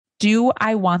do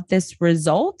I want this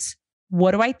result?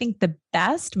 What do I think the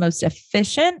best, most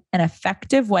efficient and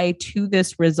effective way to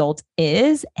this result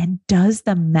is? And does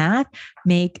the math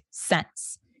make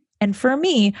sense? And for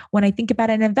me, when I think about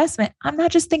an investment, I'm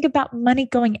not just thinking about money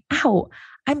going out.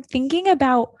 I'm thinking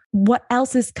about what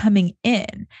else is coming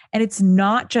in. And it's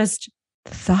not just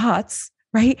thoughts,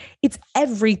 right? It's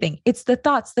everything. It's the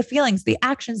thoughts, the feelings, the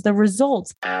actions, the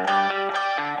results.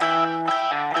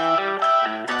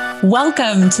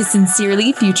 Welcome to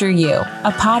Sincerely Future You,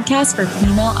 a podcast for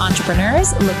female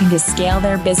entrepreneurs looking to scale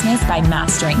their business by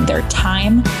mastering their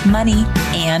time, money,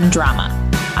 and drama.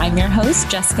 I'm your host,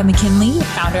 Jessica McKinley,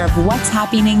 founder of What's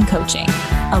Happening Coaching,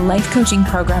 a life coaching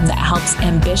program that helps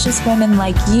ambitious women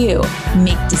like you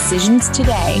make decisions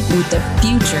today with the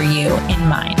future you in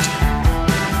mind.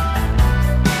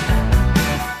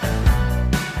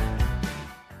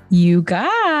 You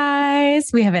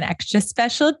guys, we have an extra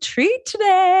special treat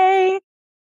today.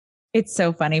 It's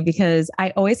so funny because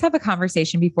I always have a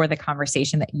conversation before the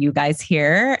conversation that you guys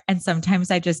hear. And sometimes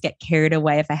I just get carried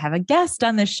away if I have a guest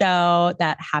on the show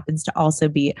that happens to also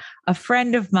be a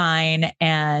friend of mine.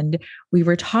 And we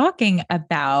were talking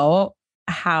about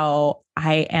how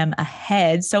I am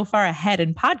so far ahead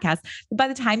in podcasts. But by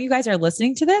the time you guys are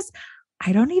listening to this,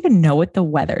 I don't even know what the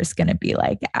weather's going to be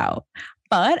like out.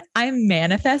 But I'm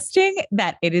manifesting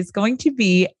that it is going to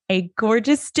be a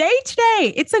gorgeous day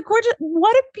today.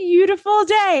 What a beautiful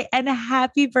day. And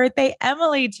happy birthday,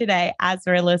 Emily, today, as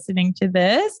we're listening to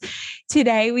this.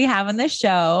 Today, we have on the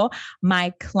show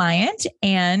my client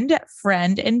and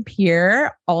friend and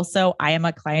peer. Also, I am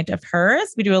a client of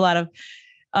hers. We do a lot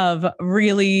of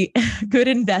really good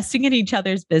investing in each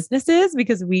other's businesses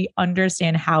because we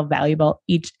understand how valuable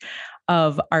each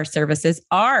of our services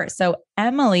are. So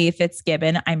Emily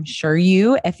Fitzgibbon, I'm sure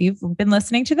if you've been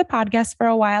listening to the podcast for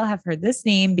a while, have heard this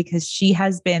name because she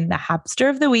has been the Hapster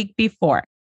of the Week before.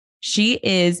 She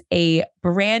is a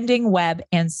branding, web,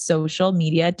 and social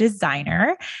media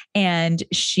designer, and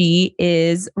she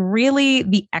is really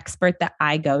the expert that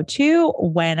I go to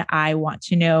when I want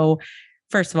to know,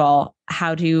 first of all,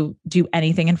 how to do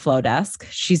anything in Flowdesk.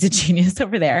 She's a genius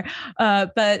over there.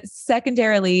 But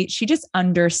secondarily, she just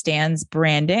understands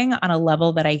branding on a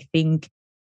level that I think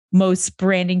most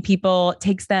branding people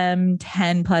takes them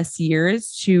 10 plus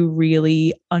years to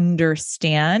really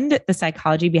understand the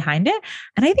psychology behind it.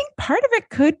 And I think part of it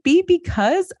could be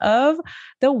because of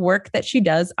the work that she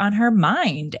does on her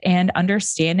mind and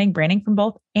understanding branding from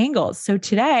both angles. So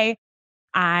today,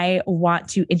 I want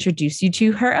to introduce you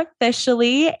to her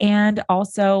officially and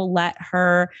also let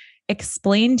her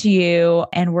explain to you.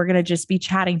 And we're going to just be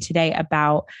chatting today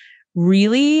about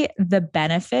really the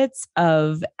benefits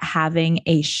of having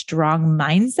a strong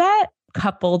mindset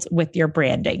coupled with your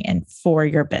branding and for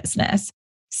your business.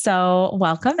 So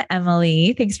welcome,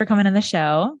 Emily. Thanks for coming on the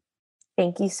show.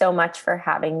 Thank you so much for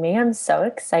having me. I'm so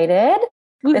excited.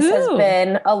 Woo-hoo. This has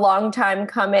been a long time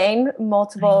coming,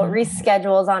 multiple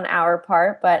reschedules on our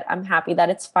part, but I'm happy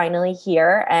that it's finally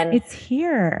here. And it's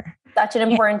here. Such an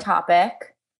important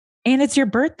topic. And it's your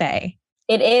birthday.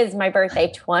 It is my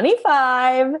birthday,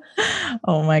 25.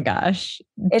 Oh my gosh.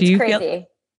 It's crazy.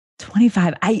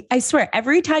 25. I swear,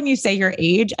 every time you say your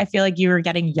age, I feel like you are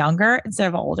getting younger instead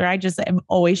of older. I just am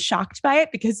always shocked by it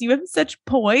because you have such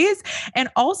poise. And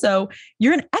also,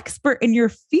 you're an expert in your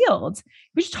field.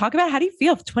 We should talk about how do you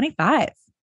feel for 25?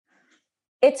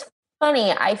 It's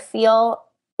funny. I feel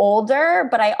older,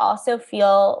 but I also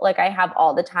feel like I have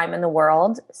all the time in the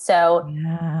world. So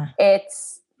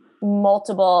It's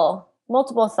multiple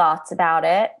thoughts about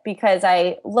it because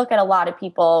I look at a lot of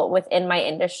people within my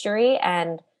industry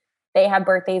and they have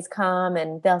birthdays come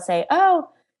and they'll say, oh,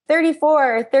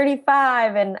 34,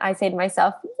 35. And I say to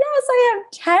myself, yes, I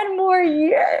have 10 more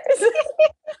years.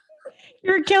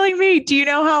 You're killing me. Do you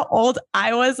know how old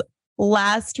I was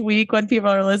last week when people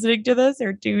are listening to this,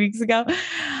 or 2 weeks ago?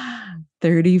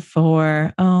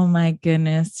 34. Oh my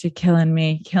goodness. You're killing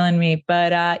me.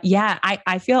 But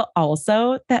I feel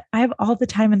also that I have all the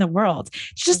time in the world.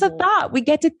 It's just a thought. We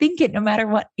get to think it no matter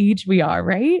what age we are,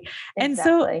 right? Exactly. And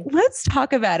so let's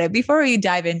talk about it. Before we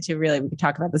dive into we can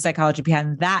talk about the psychology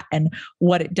behind that and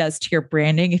what it does to your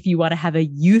branding. If you want to have a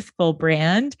youthful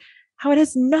brand, how it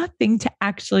has nothing to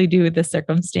actually do with the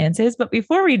circumstances. But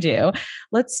before we do,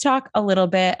 let's talk a little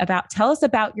bit tell us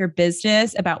about your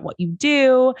business, about what you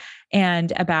do,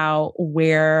 and about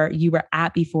where you were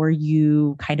at before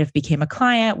you kind of became a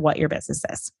client, what your business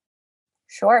is.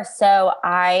 Sure. So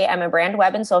I am a brand,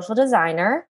 web, and social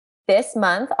designer. This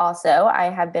month also,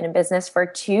 I have been in business for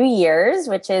 2 years,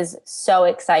 which is so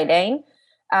exciting.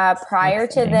 Prior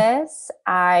to this,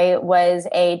 I was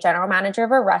a general manager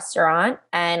of a restaurant,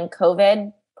 and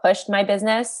COVID pushed my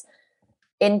business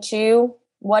into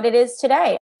what it is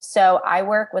today. So I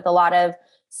work with a lot of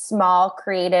small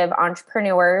creative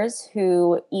entrepreneurs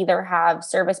who either have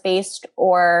service-based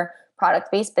or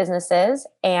product-based businesses.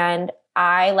 And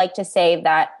I like to say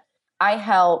that I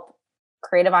help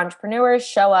creative entrepreneurs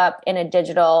show up in a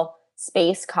digital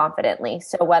space confidently.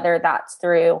 So whether that's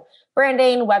through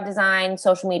branding, web design,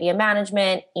 social media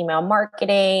management, email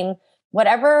marketing,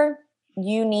 whatever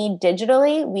you need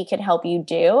digitally, we could help you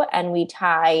do. And we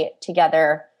tie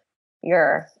together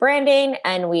your branding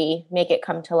and we make it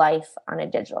come to life on a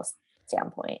digital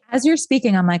standpoint. As you're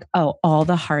speaking, I'm like, oh, all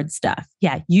the hard stuff.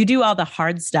 Yeah, you do all the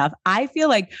hard stuff. I feel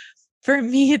like for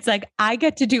me, it's like I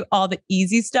get to do all the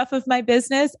easy stuff of my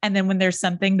business. And then when there's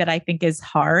something that I think is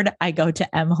hard, I go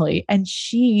to Emily. And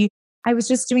I was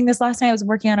just doing this last night. I was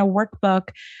working on a workbook,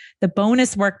 the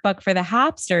bonus workbook for the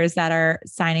Hapsters that are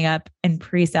signing up in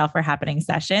pre-sale for happening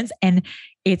sessions. And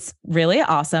it's really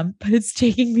awesome, but it's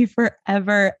taking me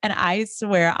forever. And I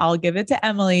swear I'll give it to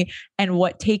Emily. And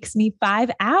what takes me 5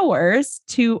 hours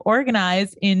to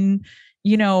organize in,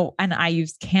 and I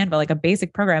use Canva, like a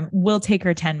basic program, will take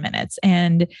her 10 minutes.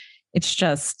 And it's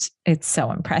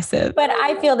so impressive. But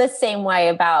I feel the same way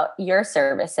about your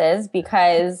services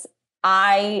because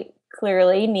I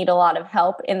clearly need a lot of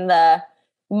help in the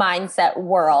mindset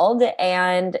world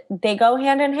and they go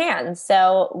hand in hand.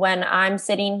 So when I'm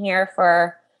sitting here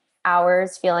for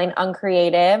hours feeling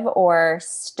uncreative or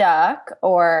stuck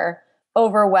or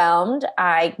overwhelmed,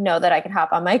 I know that I can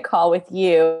hop on my call with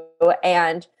you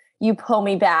and you pull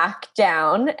me back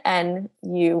down and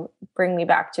you bring me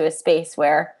back to a space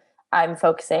where I'm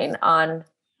focusing on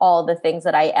all the things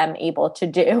that I am able to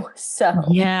do. So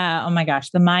yeah. Oh my gosh.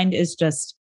 The mind is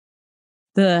just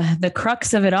the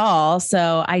crux of it all.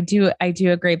 So I do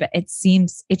agree, but it's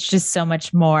just so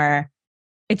much more.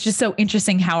 It's just so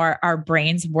interesting how our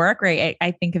brains work, right?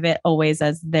 I think of it always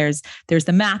as there's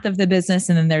the math of the business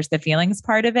and then there's the feelings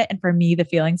part of it. And for me, the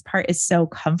feelings part is so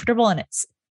comfortable and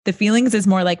the feelings is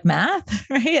more like math,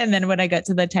 right? And then when I get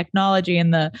to the technology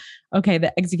and the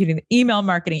executing the email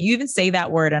marketing, you even say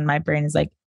that word and my brain is like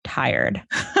tired.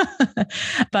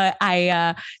 But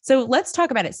so let's talk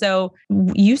about it. So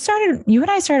you and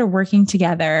I started working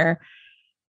together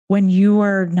when you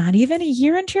were not even a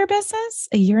year into your business,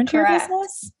 Correct. Your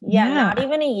business? Yeah, not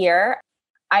even a year.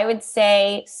 I would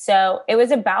say, so it was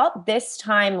about this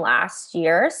time last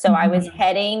year. So I was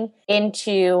heading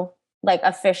into like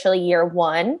officially year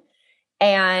one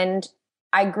and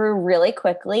I grew really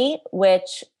quickly,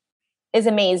 which is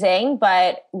amazing.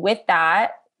 But with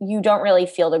that, you don't really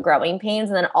feel the growing pains.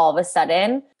 And then all of a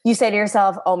sudden you say to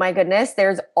yourself, oh my goodness,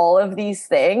 there's all of these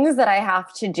things that I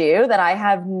have to do that I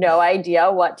have no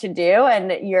idea what to do.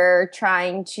 And you're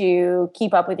trying to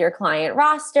keep up with your client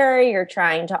roster. You're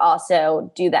trying to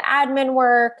also do the admin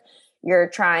work. You're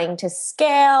trying to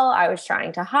scale. I was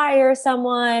trying to hire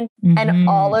someone and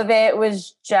all of it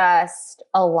was just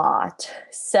a lot.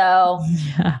 So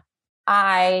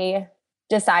I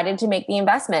decided to make the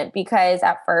investment because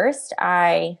at first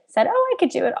I said, I could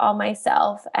do it all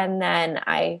myself. And then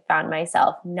I found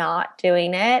myself not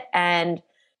doing it and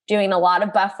doing a lot of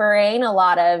buffering, a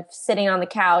lot of sitting on the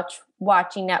couch,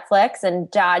 watching Netflix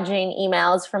and dodging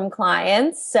emails from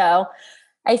clients. So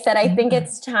I said, I think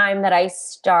it's time that I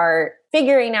start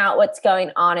figuring out what's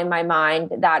going on in my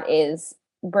mind that is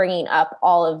bringing up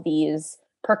all of these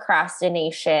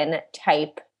procrastination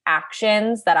type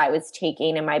actions that I was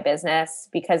taking in my business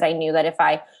because I knew that if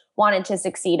I wanted to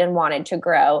succeed and wanted to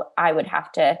grow, I would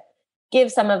have to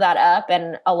give some of that up.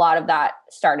 And a lot of that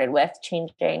started with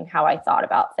changing how I thought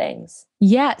about things.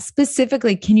 Yeah.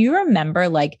 Specifically, can you remember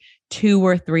like 2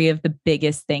 or 3 of the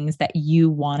biggest things that you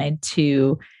wanted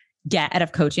to get out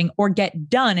of coaching or get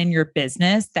done in your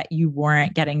business that you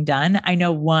weren't getting done? I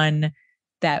know one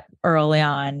that early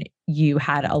on you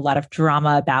had a lot of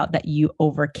drama about that you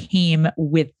overcame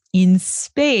in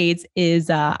spades is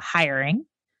hiring.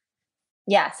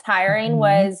 Yes, hiring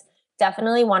was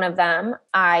definitely one of them.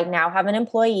 I now have an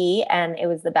employee and it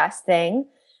was the best thing,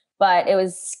 but it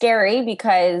was scary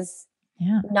because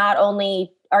not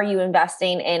only are you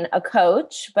investing in a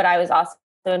coach, but I was also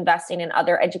investing in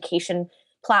other education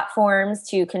platforms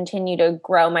to continue to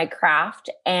grow my craft.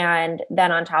 And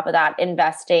then on top of that,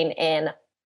 investing in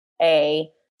a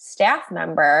staff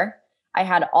member. I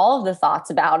had all of the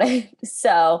thoughts about it.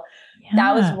 So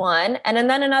that was one. And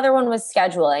then another one was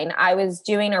scheduling. I was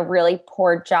doing a really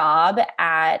poor job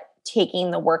at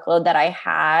taking the workload that I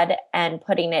had and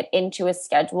putting it into a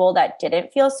schedule that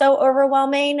didn't feel so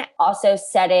overwhelming. Also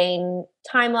setting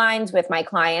timelines with my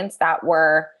clients that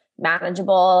were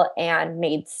manageable and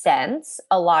made sense.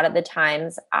 A lot of the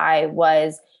times I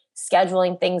was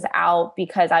scheduling things out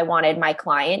because I wanted my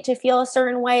client to feel a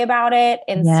certain way about it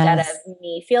instead of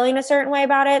me feeling a certain way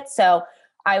about it. So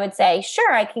I would say,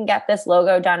 sure, I can get this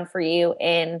logo done for you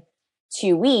in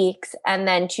 2 weeks. And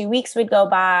then 2 weeks would go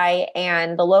by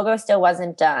and the logo still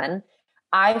wasn't done.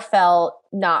 I felt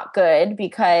not good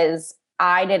because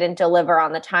I didn't deliver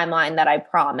on the timeline that I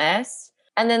promised.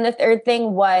 And then the third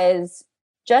thing was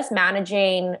just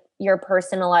managing your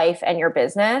personal life and your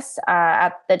business.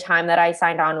 At the time that I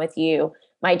signed on with you,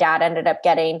 my dad ended up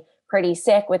getting pretty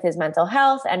sick with his mental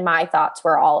health, and my thoughts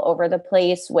were all over the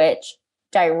place, which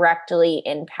directly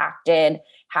impacted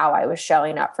how I was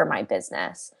showing up for my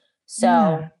business.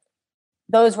 So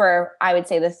those were, I would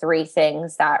say, the 3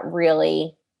 things that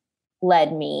really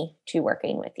led me to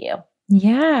working with you.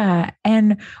 Yeah.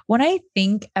 And when I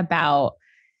think about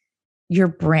your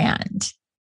brand,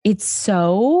 it's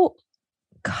so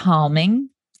calming.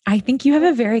 I think you have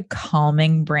a very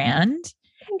calming brand.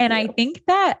 And I think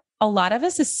that a lot of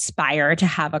us aspire to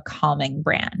have a calming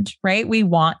brand, right? We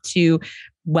want to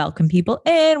welcome people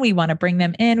in. We want to bring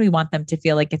them in. We want them to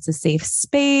feel like it's a safe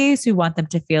space. We want them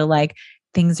to feel like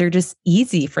things are just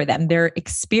easy for them. Their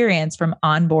experience from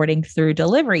onboarding through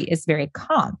delivery is very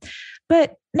calm.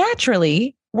 But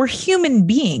naturally, we're human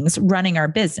beings running our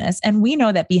business. And we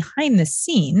know that behind the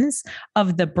scenes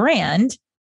of the brand,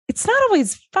 it's not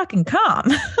always fucking calm.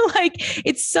 Like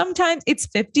sometimes it's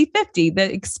 50-50.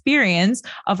 The experience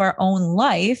of our own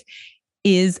life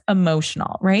is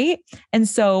emotional, right? And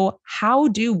so how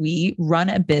do we run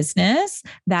a business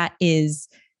that is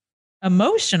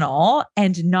emotional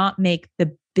and not make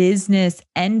the business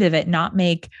end of it, not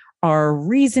make our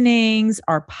reasonings,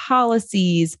 our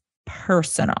policies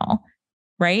personal?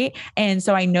 Right. And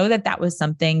so I know that that was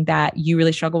something that you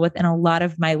really struggle with. And a lot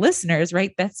of my listeners,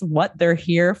 right, that's what they're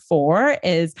here for,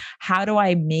 is how do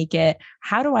I make it?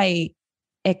 How do I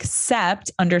accept,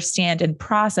 understand, and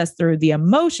process through the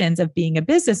emotions of being a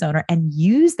business owner and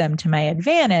use them to my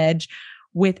advantage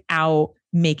without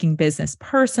making business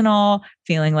personal,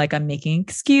 feeling like I'm making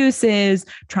excuses,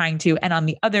 trying to, and on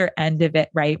the other end of it,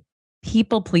 right,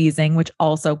 people pleasing, which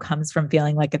also comes from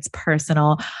feeling like it's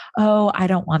personal. Oh, I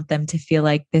don't want them to feel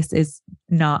like this is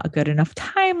not a good enough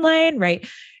timeline, right?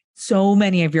 So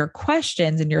many of your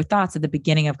questions and your thoughts at the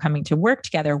beginning of coming to work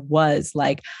together was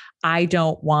like, I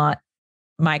don't want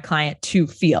my client to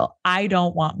feel, I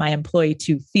don't want my employee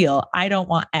to feel, I don't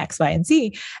want X, Y, and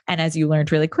Z. And as you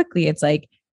learned really quickly, it's like,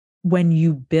 when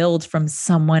you build from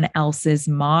someone else's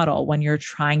model, when you're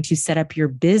trying to set up your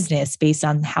business based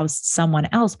on how someone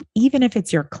else, even if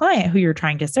it's your client who you're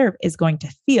trying to serve, is going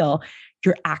to feel,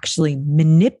 you're actually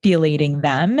manipulating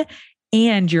them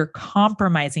and you're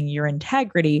compromising your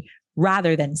integrity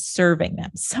rather than serving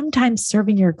them. Sometimes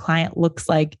serving your client looks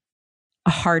like a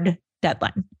hard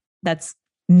deadline. That's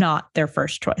not their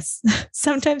first choice.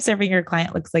 Sometimes serving your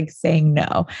client looks like saying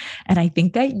no. And I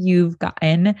think that you've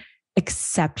gotten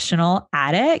exceptional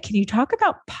at it. Can you talk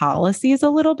about policies a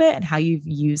little bit and how you've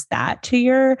used that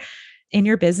in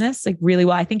your business? Like really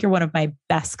well. I think you're one of my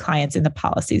best clients in the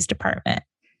policies department.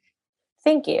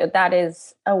 Thank you. That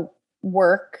is a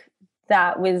work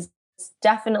that was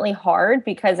definitely hard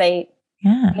because I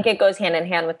think it goes hand in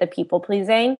hand with the people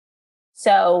pleasing.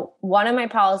 So one of my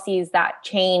policies that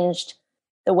changed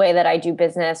the way that I do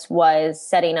business was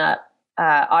setting up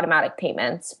automatic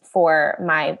payments for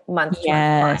my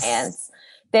month-to-month clients.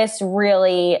 This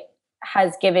really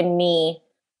has given me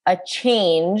a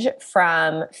change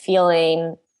from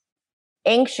feeling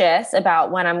anxious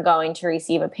about when I'm going to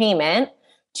receive a payment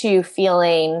to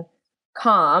feeling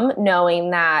calm,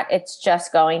 knowing that it's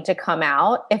just going to come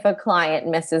out. If a client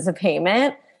misses a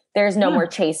payment, there's no more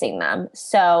chasing them.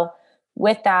 So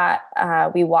with that,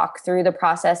 we walk through the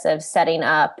process of setting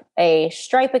up a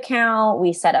Stripe account.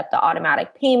 We set up the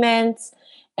automatic payments.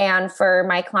 And for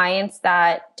my clients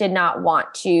that did not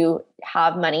want to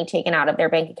have money taken out of their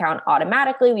bank account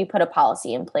automatically, we put a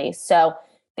policy in place. So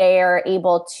they are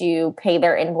able to pay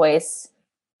their invoice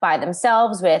by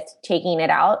themselves with taking it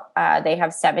out. They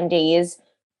have 7 days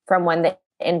from when the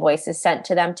invoice is sent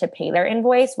to them to pay their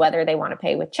invoice, whether they want to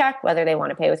pay with check, whether they want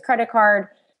to pay with credit card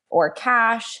or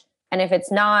cash. And if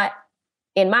it's not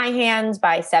in my hands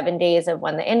by 7 days of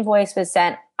when the invoice was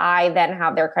sent, I then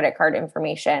have their credit card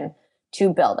information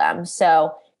to bill them.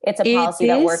 So it's a policy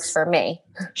that works for me.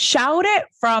 Shout it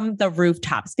from the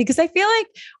rooftops, because I feel like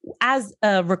as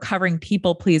a recovering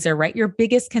people pleaser, right? Your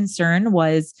biggest concern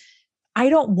was, I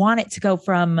don't want it to go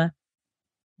from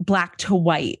black to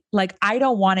white. Like, I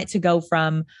don't want it to go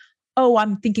from, oh,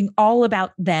 I'm thinking all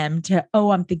about them to,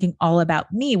 oh, I'm thinking all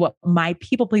about me. What my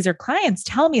people pleaser clients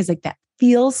tell me is like, that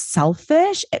feels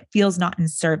selfish. It feels not in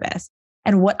service.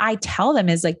 And what I tell them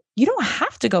is like, you don't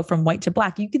have to go from white to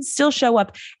black. You can still show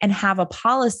up and have a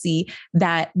policy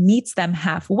that meets them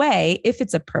halfway if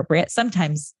it's appropriate.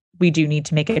 Sometimes we do need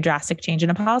to make a drastic change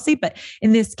in a policy. But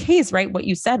in this case, right, what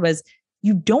you said was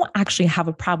you don't actually have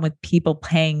a problem with people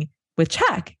paying with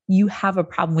check. You have a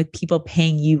problem with people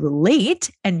paying you late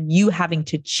and you having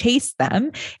to chase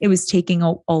them. It was taking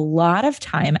a lot of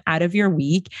time out of your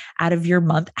week, out of your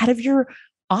month, out of your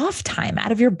off time,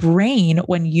 out of your brain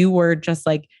when you were just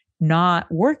like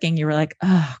not working. You were like,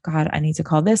 oh God, I need to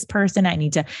call this person. I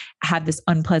need to have this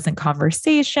unpleasant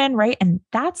conversation, right? And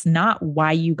that's not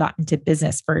why you got into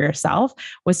business for yourself,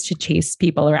 was to chase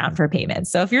people around for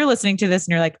payments. So if you're listening to this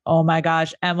and you're like, oh my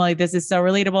gosh, Emily, this is so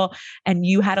relatable, and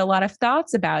you had a lot of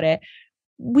thoughts about it,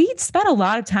 we spent a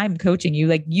lot of time coaching you.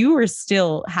 Like you were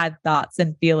still had thoughts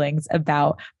and feelings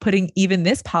about putting even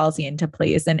this policy into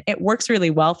place. And it works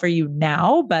really well for you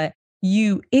now, but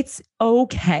it's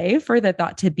okay for the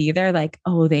thought to be there. Like,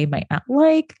 oh, they might not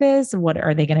like this. What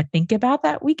are they going to think about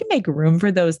that? We can make room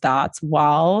for those thoughts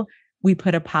while we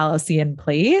put a policy in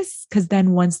place. Cause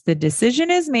then once the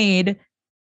decision is made,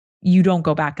 you don't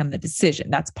go back on the decision.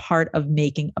 That's part of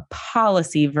making a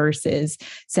policy versus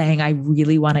saying, I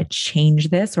really want to change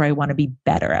this, or I want to be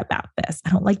better about this. I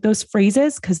don't like those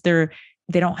phrases because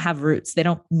they don't have roots. They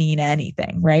don't mean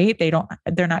anything, right?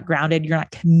 They're not grounded. You're not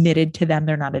committed to them.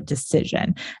 They're not a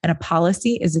decision. And a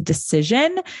policy is a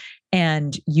decision,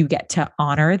 and you get to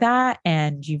honor that.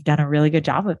 And you've done a really good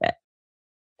job of it.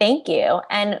 Thank you.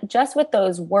 And just with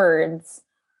those words,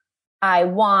 I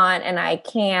want and I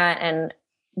can't, and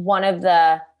one of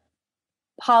the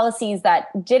policies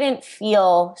that didn't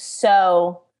feel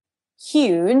so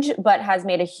huge, but has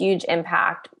made a huge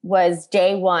impact was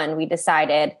day one, we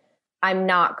decided I'm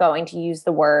not going to use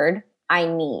the word I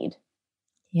need.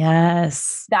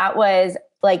 Yes. That was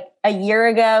like a year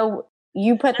ago.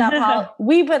 You put that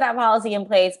we put that policy in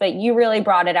place, but you really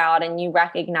brought it out and you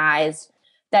recognized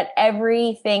that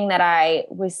everything that I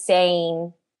was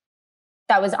saying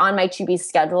that was on my to be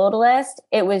scheduled list,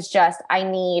 it was just, I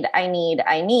need.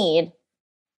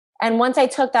 And once I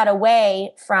took that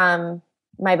away from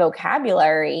my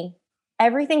vocabulary,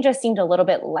 everything just seemed a little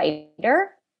bit lighter.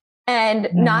 And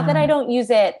not that I don't use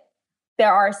it.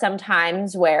 There are some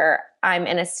times where I'm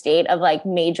in a state of like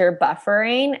major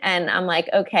buffering and I'm like,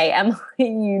 okay, Emily,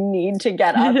 you need to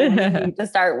get up and you need to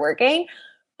start working.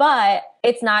 But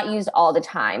it's not used all the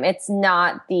time. It's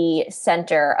not the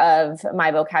center of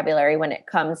my vocabulary when it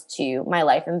comes to my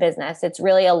life and business. It's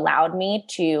really allowed me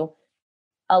to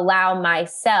allow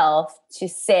myself to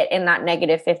sit in that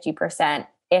negative 50%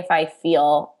 if I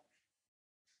feel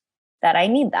that I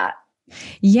need that.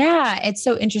 Yeah, it's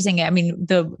so interesting. I mean,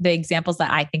 the examples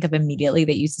that I think of immediately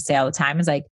that you used to say all the time is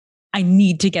like, I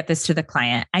need to get this to the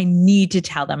client. I need to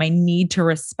tell them. I need to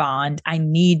respond. I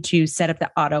need to set up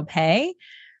the auto pay.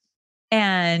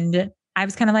 And I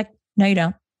was kind of like, no, you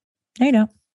don't. No, you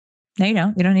don't. No, you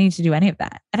don't. You don't need to do any of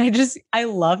that. And I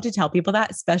love to tell people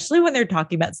that, especially when they're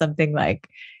talking about something like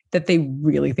that they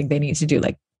really think they need to do,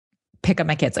 like pick up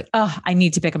my kids. Like, oh, I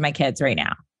need to pick up my kids right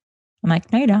now. I'm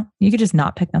like, no, you don't. You could just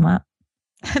not pick them up.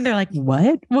 And they're like,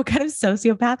 what? What kind of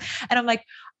sociopath? And I'm like,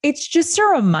 it's just a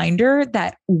reminder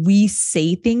that we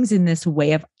say things in this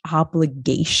way of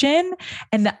obligation,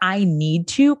 and that I need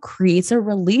to creates a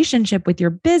relationship with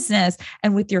your business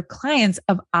and with your clients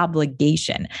of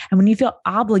obligation. And when you feel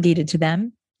obligated to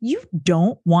them, you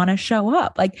don't want to show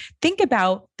up. Like, think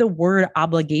about the word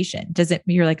obligation.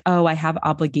 You're like, oh, I have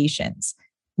obligations.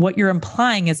 What you're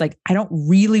implying is like, I don't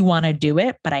really want to do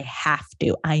it, but I have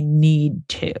to. I need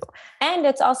to. And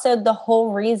it's also the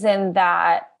whole reason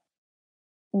that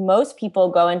most people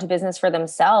go into business for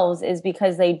themselves is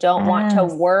because they don't want to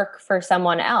work for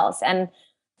someone else. And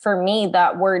for me,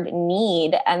 that word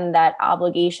need and that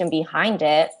obligation behind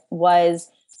it was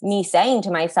me saying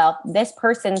to myself, this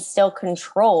person still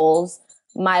controls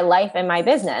my life and my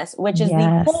business, which is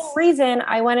the whole reason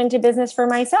I went into business for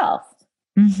myself.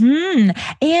 Mm-hmm.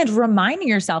 And reminding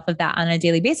yourself of that on a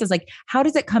daily basis. Like, how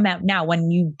does it come out now when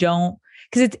you don't?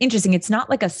 Because it's interesting. It's not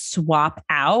like a swap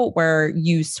out where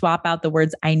you swap out the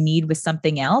words I need with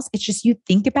something else. It's just you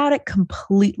think about it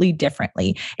completely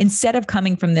differently. Instead of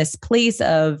coming from this place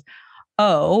of,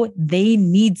 oh, they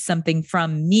need something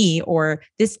from me, or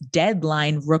this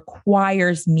deadline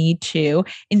requires me to.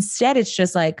 Instead, it's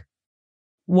just like,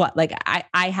 what? Like,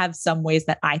 I have some ways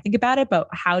that I think about it, but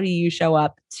how do you show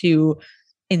up to,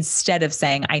 instead of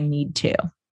saying I need to?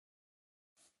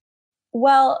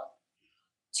 Well,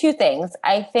 two things.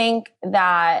 I think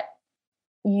that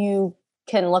you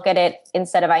can look at it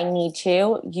instead of I need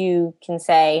to, you can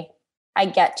say, I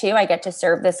get to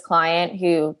serve this client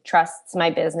who trusts my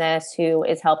business, who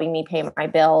is helping me pay my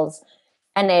bills.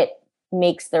 And it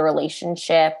makes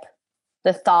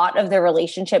the thought of the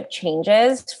relationship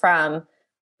changes from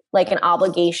like an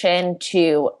obligation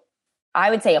to, I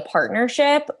would say, a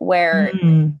partnership where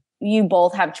you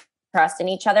both have trust in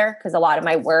each other. Because a lot of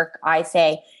my work, I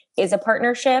say, is a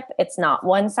partnership. It's not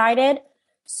one-sided.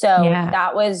 So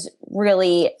that was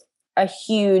really a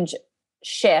huge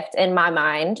shift in my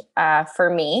mind for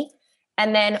me.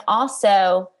 And then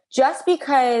also, just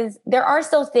because there are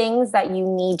still things that you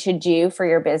need to do for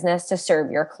your business to serve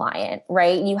your client,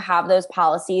 right? You have those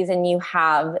policies and you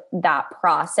have that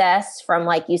process from,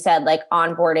 like you said, like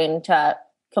onboarding to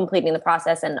completing the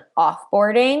process and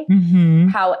offboarding. Mm-hmm.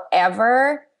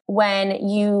 However, when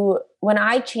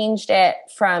I changed it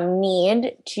from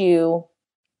need to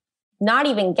not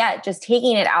even just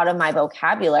taking it out of my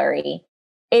vocabulary,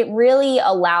 it really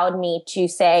allowed me to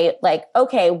say, like,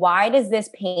 okay, why does this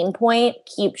pain point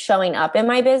keep showing up in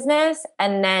my business?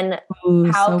 And then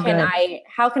how can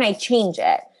I change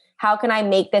it? How can I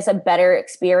make this a better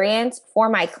experience for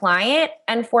my client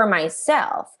and for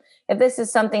myself? If this is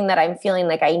something that I'm feeling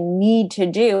like I need to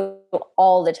do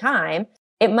all the time,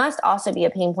 it must also be a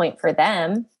pain point for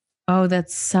them. Oh,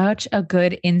 that's such a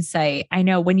good insight. I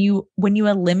know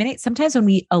sometimes when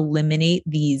we eliminate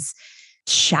these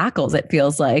shackles, it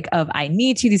feels like, of I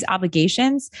need to, these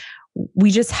obligations, we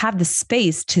just have the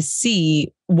space to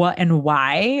see what and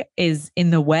why is in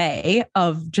the way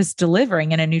of just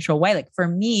delivering in a neutral way. Like for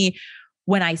me,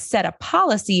 when I set a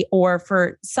policy, or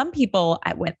for some people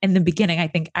in the beginning, I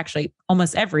think actually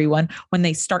almost everyone, when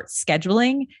they start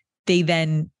scheduling, they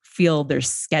then feel their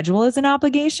schedule is an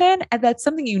obligation. And that's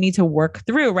something you need to work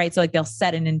through, right? So like they'll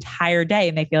set an entire day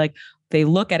and they feel like they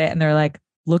look at it and they're like,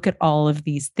 look at all of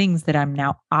these things that I'm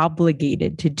now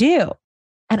obligated to do.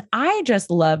 And I just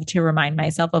love to remind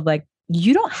myself of like,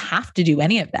 you don't have to do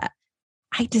any of that.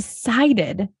 I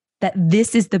decided that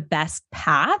this is the best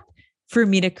path for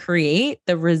me to create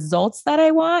the results that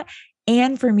I want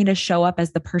and for me to show up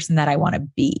as the person that I want to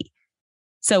be.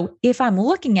 So if I'm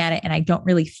looking at it and I don't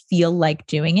really feel like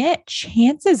doing it,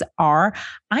 chances are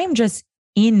I'm just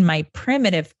in my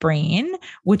primitive brain,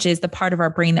 which is the part of our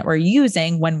brain that we're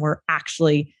using when we're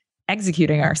actually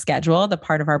executing our schedule, the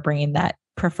part of our brain that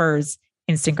prefers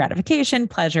instant gratification,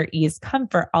 pleasure, ease,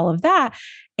 comfort, all of that.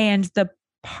 And the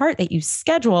part that you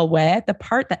schedule with, the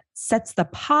part that sets the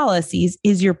policies,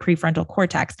 is your prefrontal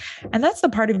cortex. And that's the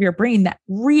part of your brain that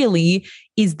really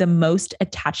is the most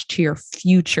attached to your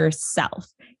future self.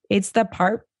 It's the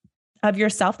part of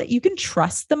yourself that you can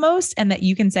trust the most and that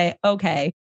you can say,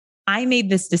 okay, I made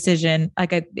this decision.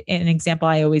 Like an example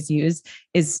I always use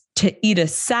is to eat a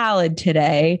salad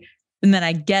today. And then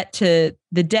I get to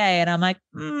the day and I'm like,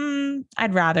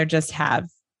 I'd rather just have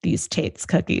these Tate's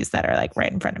cookies that are like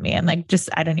right in front of me. And like,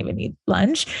 I don't even need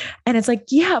lunch. And it's like,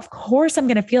 yeah, of course I'm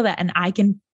going to feel that. And I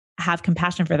can have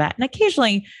compassion for that. And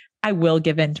occasionally I will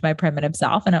give in to my primitive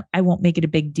self and I won't make it a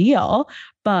big deal.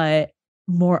 But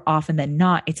more often than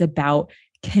not, it's about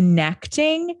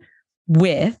connecting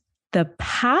with the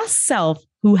past self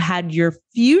who had your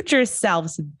future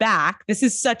selves back. This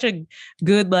is such a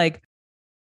good, like,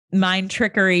 mind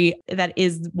trickery that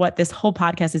is what this whole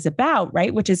podcast is about,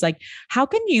 right? Which is like, how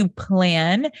can you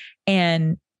plan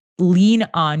and lean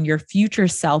on your future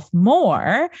self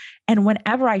more? And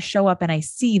whenever I show up and I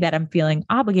see that I'm feeling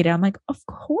obligated, I'm like, of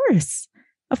course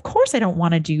I don't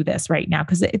want to do this right now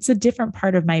because it's a different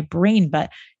part of my brain. But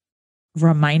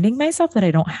reminding myself that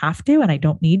I don't have to and I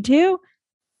don't need to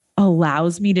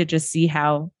allows me to just see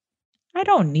how I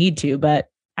don't need to, but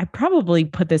I probably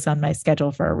put this on my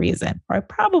schedule for a reason, or I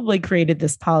probably created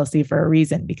this policy for a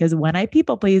reason, because when I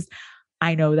people please,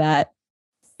 I know that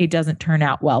it doesn't turn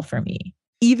out well for me,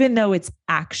 even though it's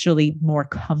actually more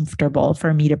comfortable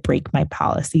for me to break my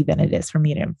policy than it is for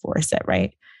me to enforce it.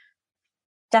 Right.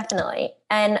 Definitely.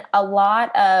 And a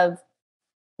lot of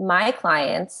my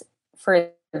clients, for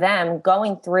them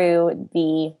going through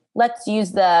let's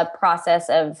use the process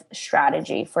of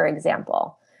strategy, for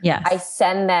example. Yes. I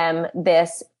send them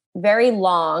this very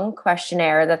long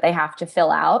questionnaire that they have to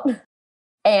fill out.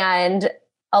 And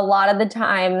a lot of the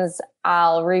times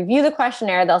I'll review the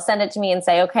questionnaire, they'll send it to me and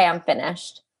say, okay, I'm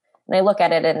finished. And I look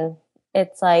at it and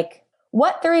it's like,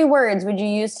 what 3 words would you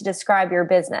use to describe your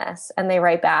business? And they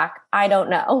write back, I don't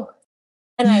know.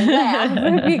 And I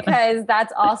laugh because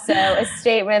that's also a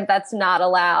statement that's not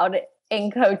allowed in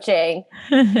coaching.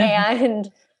 And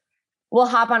we'll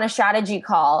hop on a strategy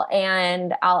call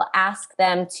and I'll ask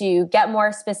them to get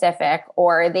more specific,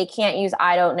 or they can't use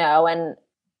I don't know. And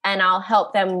I'll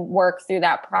help them work through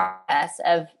that process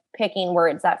of picking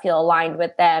words that feel aligned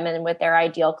with them and with their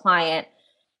ideal client.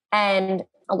 And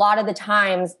a lot of the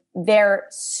times they're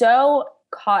so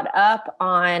caught up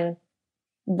on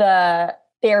their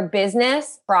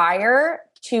business prior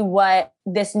to what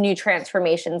this new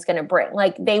transformation is going to bring.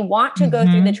 Like they want to go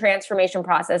through the transformation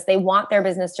process. They want their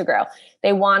business to grow.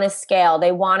 They want to scale.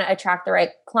 They want to attract the right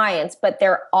clients, but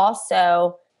they're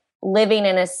also living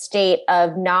in a state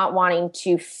of not wanting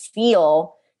to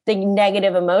feel the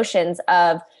negative emotions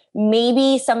of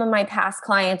maybe some of my past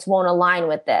clients won't align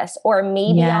with this, or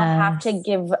maybe I'll have to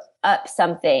give up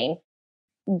something.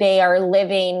 They are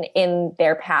living in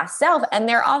their past self. And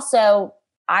they're also,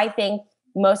 I think,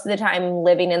 most of the time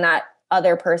living in that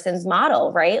other person's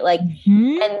model, right? Like,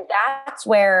 and that's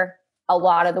where a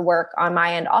lot of the work on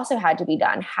my end also had to be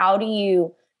done. How do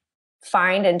you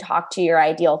find and talk to your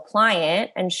ideal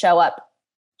client and show up,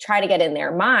 try to get in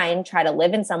their mind, try to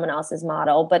live in someone else's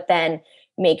model, but then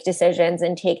make decisions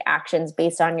and take actions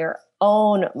based on your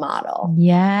own model?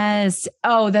 Yes.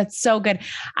 Oh, that's so good.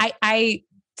 I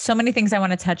so many things I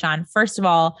want to touch on. First of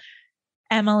all,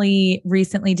 Emily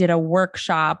recently did a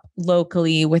workshop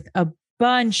locally with a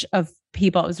bunch of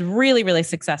people. It was really, really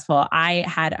successful. I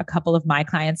had a couple of my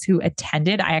clients who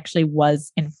attended. I actually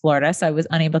was in Florida, so I was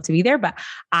unable to be there, but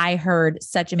I heard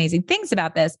such amazing things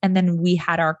about this. And then we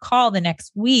had our call the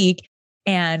next week.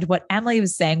 And what Emily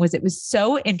was saying was it was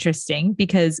so interesting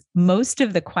because most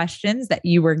of the questions that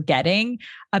you were getting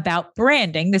about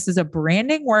branding, this is a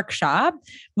branding workshop,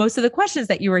 most of the questions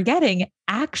that you were getting,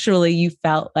 actually, you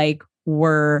felt like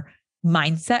were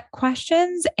mindset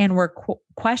questions and were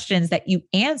questions that you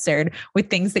answered with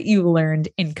things that you learned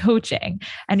in coaching.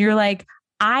 And you're like,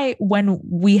 when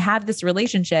we have this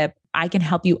relationship, I can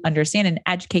help you understand and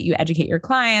educate your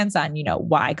clients on,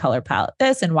 why color palette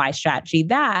this and why strategy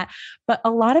that. But a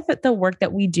lot of it, the work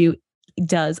that we do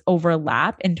does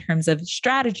overlap in terms of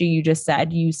strategy. You just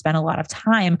said you spend a lot of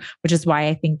time, which is why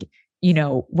I think,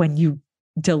 when you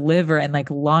deliver and like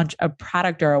launch a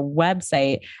product or a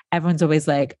website, everyone's always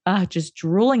like, just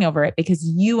drooling over it because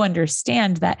you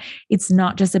understand that it's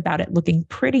not just about it looking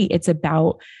pretty. It's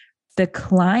about the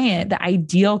client, the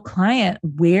ideal client,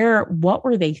 what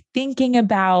were they thinking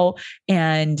about?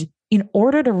 And in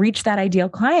order to reach that ideal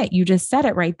client, you just said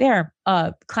it right there.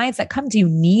 Clients that come to you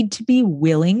need to be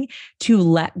willing to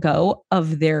let go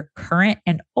of their current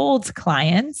and old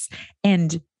clients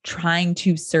and trying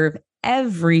to serve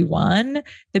everyone,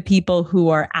 the people who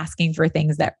are asking for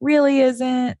things that really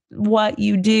isn't what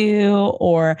you do,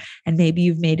 and maybe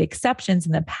you've made exceptions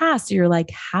in the past. So you're like,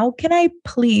 how can I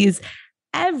please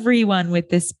everyone with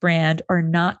this brand or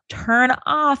not turn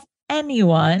off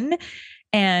anyone?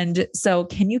 And so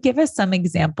can you give us some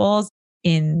examples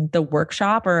in the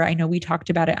workshop, or I know we talked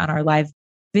about it on our live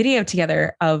video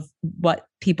together, of what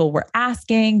people were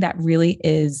asking that really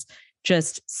is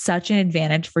just such an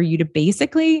advantage for you to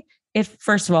basically, if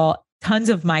first of all, tons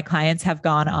of my clients have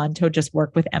gone on to just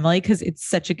work with Emily because it's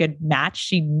such a good match.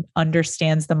 She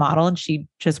understands the model and she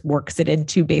just works it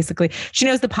into basically, she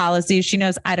knows the policies. She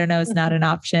knows, I don't know, it's not an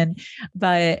option.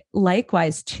 But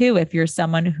likewise too, if you're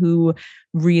someone who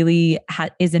really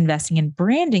is investing in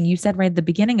branding, you said right at the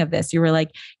beginning of this, you were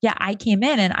like, yeah, I came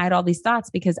in and I had all these thoughts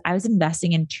because I was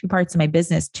investing in two parts of my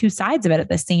business, two sides of it at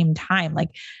the same time. Like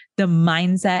the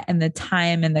mindset and the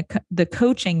time and the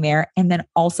coaching there, and then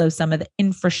also some of the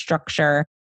infrastructure,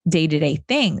 day-to-day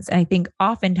things. And I think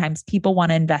oftentimes people want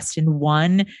to invest in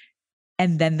one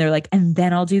and then they're like, and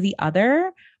then I'll do the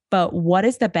other. But what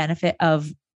is the benefit of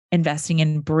investing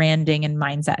in branding and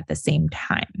mindset at the same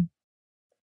time?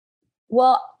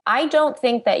 Well, I don't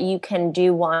think that you can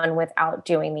do one without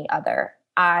doing the other.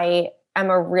 I am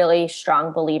a really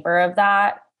strong believer of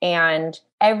that. And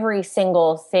every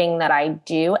single thing that I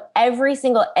do, every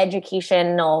single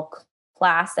educational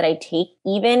class that I take,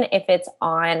 even if it's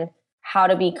on how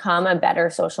to become a better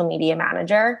social media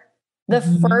manager, the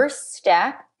first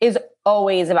step is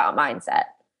always about mindset.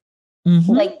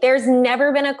 Like there's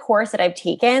never been a course that I've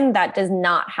taken that does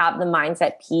not have the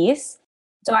mindset piece.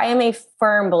 So I am a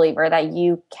firm believer that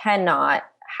you cannot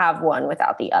have one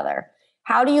without the other.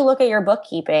 How do you look at your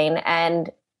bookkeeping and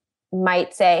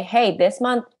might say, hey, this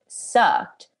month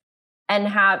sucked, and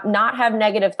not have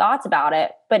negative thoughts about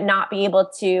it, but not be able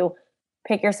to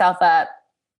pick yourself up,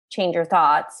 change your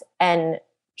thoughts, and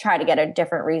try to get a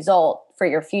different result for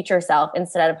your future self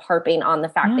instead of harping on the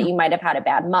fact that you might have had a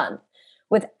bad month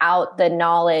without the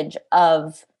knowledge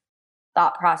of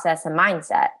thought process and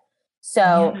mindset.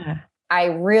 So I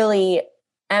really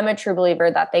am a true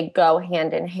believer that they go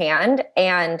hand in hand.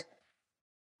 And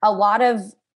a lot of,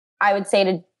 I would say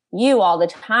to you all the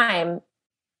time,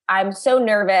 I'm so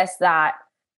nervous that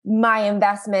my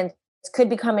investments could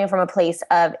be coming from a place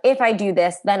of, if I do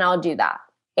this, then I'll do that.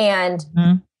 And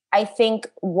I think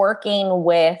working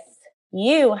with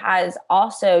you has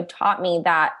also taught me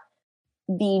that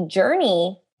the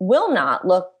journey will not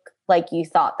look like you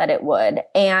thought that it would.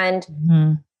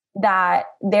 And that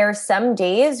there's some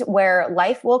days where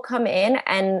life will come in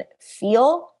and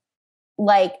feel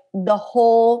like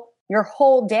your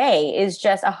whole day is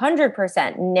just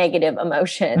 100% negative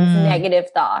emotions, negative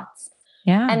thoughts.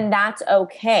 Yeah. And that's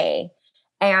okay.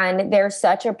 And there's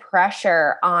such a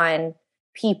pressure on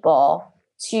people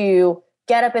to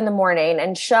get up in the morning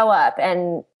and show up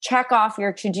and check off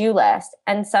your to-do list.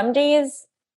 And some days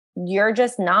you're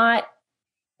not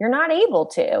able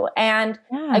to. And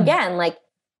again, like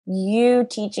you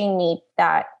teaching me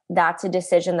that that's a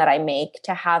decision that I make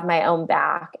to have my own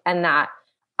back, and that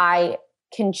I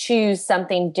can choose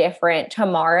something different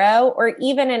tomorrow or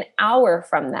even an hour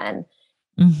from then.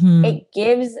 It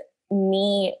gives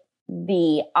me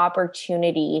the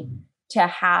opportunity to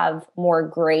have more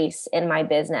grace in my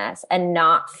business and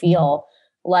not feel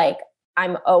like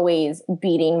I'm always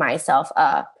beating myself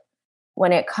up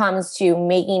when it comes to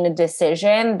making a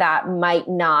decision that might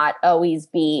not always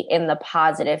be in the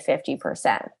positive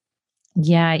 50%.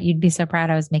 Yeah, you'd be so proud.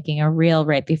 I was making a reel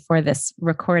right before this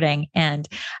recording, and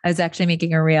I was actually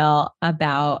making a reel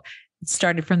about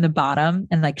started from the bottom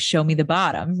and like show me the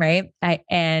bottom, right?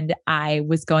 I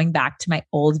was going back to my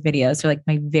old videos, or like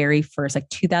my very first, like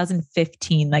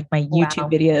 2015, like my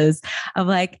YouTube videos of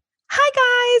like, hi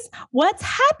guys, what's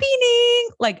happening?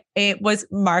 Like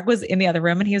Mark was in the other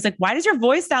room and he was like, why does your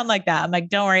voice sound like that? I'm like,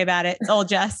 don't worry about it. It's old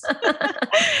Jess.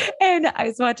 And I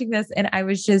was watching this and I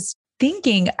was just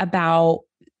thinking about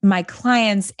my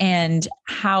clients and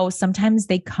how sometimes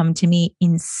they come to me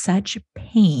in such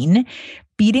pain,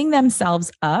 beating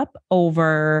themselves up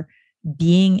over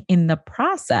being in the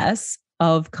process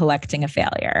of collecting a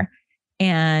failure.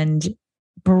 And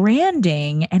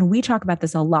branding, and we talk about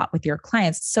this a lot with your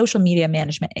clients, social media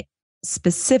management,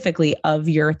 specifically of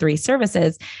your 3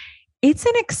 services, it's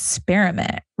an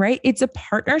experiment, right? It's a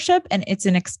partnership and it's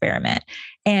an experiment.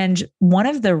 And one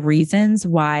of the reasons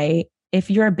why, if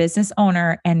you're a business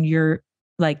owner and you're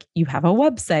like, you have a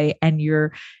website and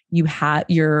you're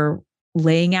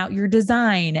laying out your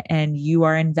design and you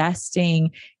are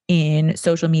investing in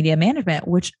social media management,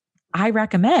 which I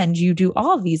recommend you do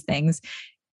all of these things.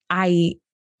 I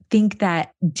think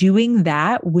that doing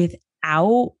that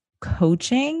without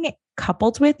coaching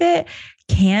coupled with it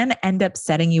can end up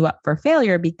setting you up for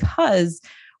failure, because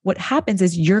what happens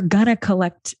is you're going to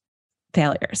collect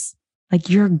failures. Like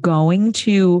you're going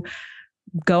to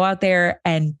go out there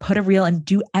and put a reel and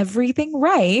do everything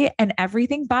right and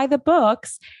everything by the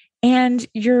books. And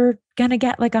you're going to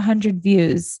get like 100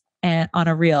 views on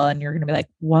a reel. And you're going to be like,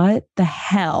 what the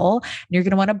hell? And you're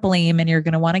going to want to blame, and you're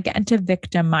going to want to get into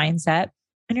victim mindset,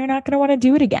 and you're not going to want to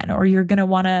do it again. Or you're going to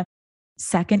want to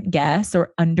second guess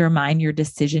or undermine your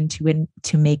decision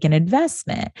to make an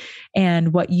investment.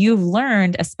 And what you've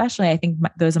learned, especially, I think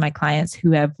those of my clients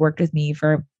who have worked with me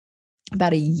for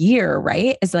about a year,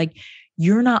 right, is like,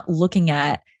 you're not looking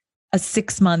at a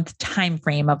 6-month time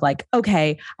frame of like,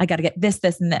 okay, I got to get this,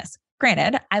 this, and this.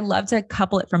 Granted, I love to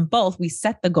couple it from both. We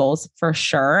set the goals for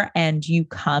sure, and you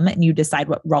come and you decide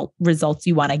what results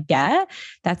you want to get.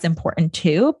 That's important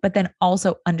too. But then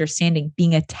also understanding,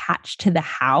 being attached to the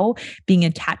how, being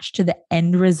attached to the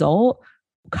end result,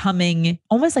 coming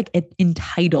almost like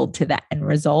entitled to that end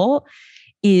result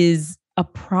is a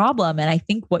problem. And I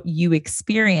think what you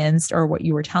experienced, or what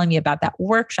you were telling me about that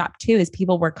workshop too, is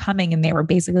people were coming and they were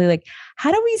basically like,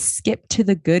 how do we skip to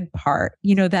the good part?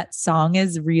 You know, that song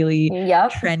is really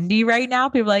trendy right now.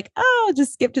 People are like, oh,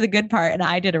 just skip to the good part. And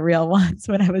I did a reel once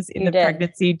when I was in the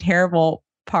pregnancy terrible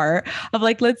part of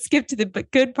like, let's skip to the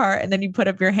good part. And then you put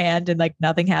up your hand and like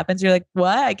nothing happens. You're like,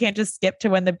 what? I can't just skip to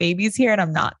when the baby's here and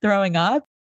I'm not throwing up.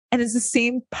 And it's the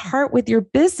same part with your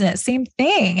business, same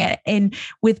thing. And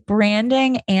with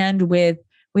branding and with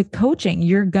coaching,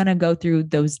 you're going to go through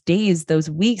those days, those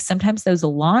weeks, sometimes those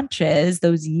launches,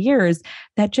 those years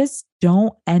that just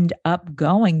don't end up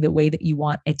going the way that you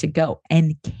want it to go.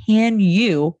 And can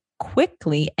you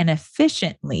quickly and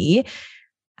efficiently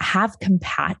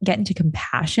get into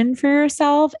compassion for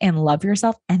yourself and love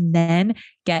yourself, and then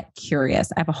get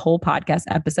curious? I have a whole podcast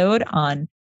episode on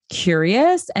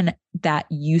curious and that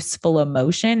useful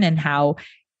emotion, and how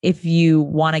if you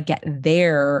want to get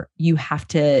there, you have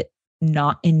to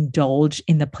not indulge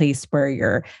in the place where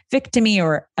you're victimy.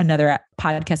 Or another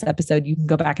podcast episode you can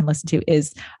go back and listen to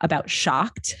is about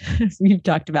shocked. We've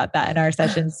talked about that in our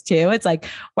sessions too. It's like,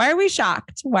 why are we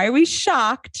shocked? Why are we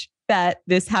shocked that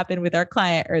this happened with our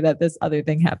client or that this other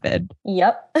thing happened.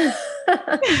 Yep.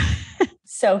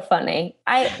 So funny.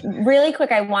 Really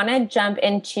quick, I want to jump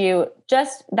into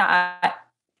just that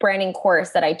branding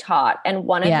course that I taught. And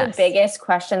one of the biggest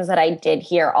questions that I did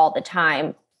hear all the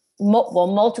time,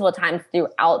 multiple times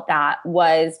throughout that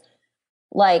was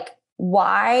like,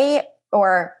 why,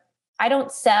 or I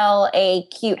don't sell a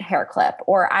cute hair clip,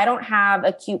 or I don't have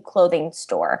a cute clothing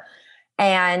store.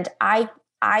 And I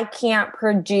can't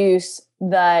produce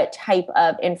the type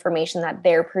of information that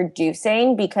they're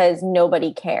producing because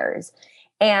nobody cares.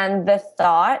 And the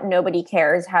thought nobody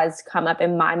cares has come up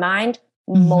in my mind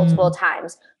multiple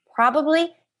times,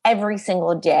 probably every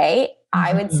single day.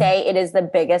 I would say it is the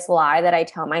biggest lie that I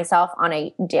tell myself on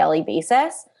a daily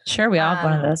basis. Sure. We all have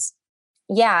one of those.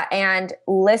 Yeah. And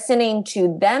listening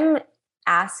to them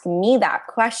ask me that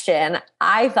question,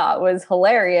 I thought was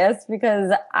hilarious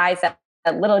because I said,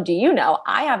 little do you know,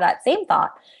 I have that same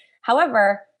thought.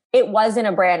 However, it wasn't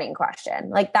a branding question.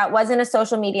 Like that wasn't a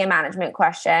social media management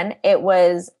question. It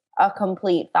was a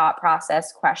complete thought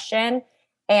process question.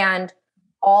 And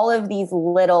all of these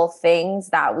little things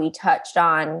that we touched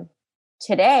on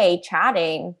today,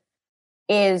 chatting,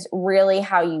 is really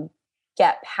how you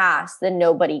get past the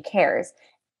nobody cares.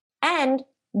 And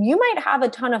you might have a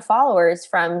ton of followers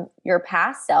from your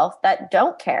past self that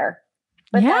don't care,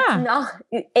 but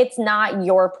it's not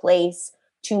your place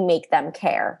to make them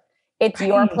care. It's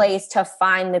your place to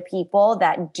find the people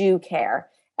that do care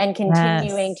and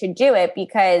continuing to do it,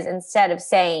 because instead of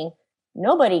saying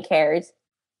nobody cares,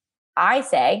 I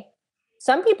say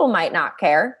some people might not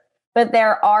care, but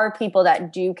there are people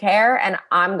that do care, and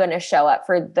I'm going to show up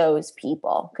for those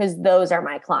people because those are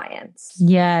my clients.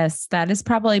 Yes, that is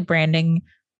probably branding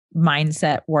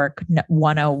mindset work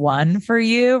 101 for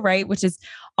you, right? Which is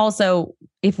also,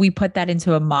 if we put that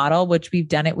into a model, which we've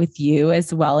done it with you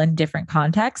as well in different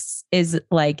contexts, is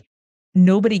like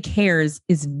nobody cares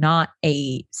is not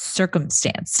a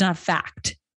circumstance, it's not a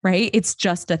fact, right? It's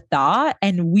just a thought.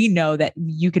 And we know that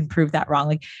you can prove that wrong.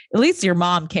 Like at least your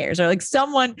mom cares, or like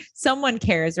someone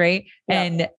cares, right? Yeah.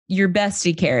 And your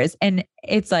bestie cares. And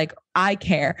it's like, I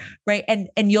care, right? And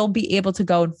you'll be able to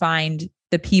go and find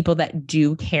the people that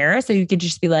do care. So you could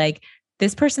just be like,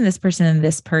 this person, and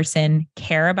this person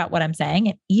care about what I'm saying.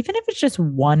 And even if it's just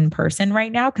one person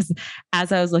right now, because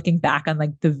as I was looking back on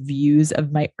like the views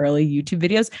of my early YouTube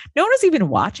videos, no one was even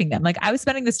watching them. Like I was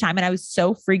spending this time and I was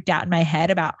so freaked out in my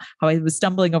head about how I was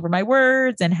stumbling over my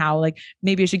words and how like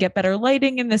maybe I should get better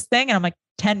lighting in this thing. And I'm like,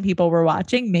 10 people were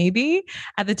watching maybe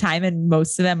at the time. And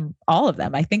most of them, all of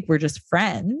them, I think were just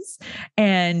friends.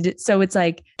 And so it's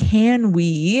like, can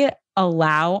we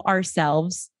allow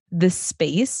ourselves the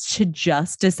space to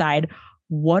just decide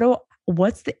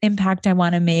what's the impact I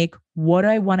want to make? What do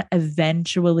I want to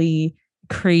eventually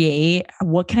create?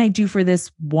 What can I do for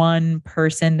this one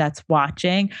person that's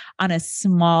watching on a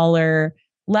smaller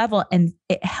level? And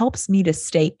it helps me to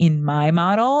stay in my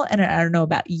model. And I don't know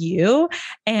about you.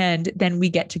 And then we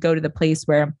get to go to the place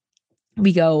where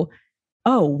we go,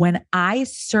 oh, when I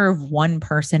serve one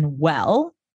person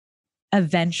well,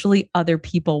 eventually other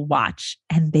people watch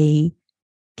and they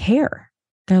care.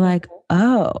 They're like,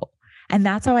 oh, and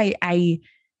that's how I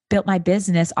built my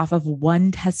business off of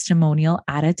one testimonial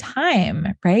at a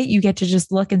time, right? You get to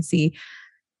just look and see,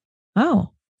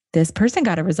 oh, this person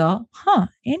got a result. Huh,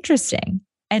 interesting.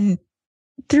 And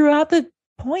throughout the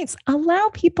points, allow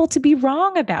people to be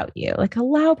wrong about you, like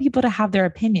allow people to have their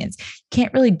opinions. You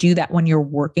can't really do that when you're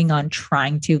working on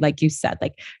trying to, like you said,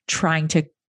 like trying to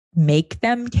make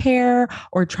them care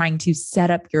or trying to set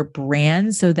up your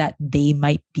brand so that they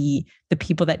might be the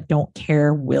people that don't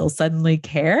care will suddenly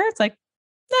care. It's like,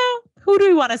 no, who do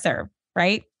we want to serve?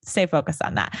 Right? Stay focused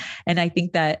on that. And I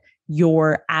think that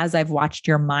as I've watched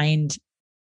your mind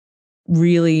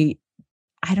really,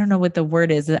 I don't know what the word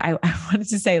is. I wanted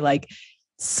to say like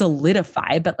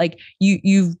solidify, but like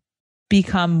you've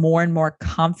become more and more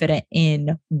confident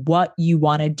in what you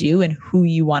want to do and who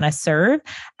you want to serve.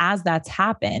 As that's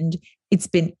happened, it's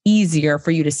been easier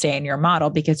for you to stay in your model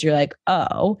because you're like,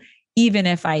 oh, even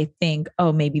if I think,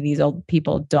 oh, maybe these old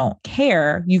people don't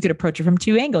care, you could approach it from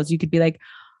two angles. You could be like,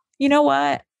 you know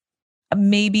what?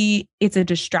 Maybe it's a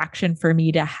distraction for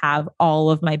me to have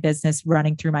all of my business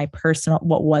running through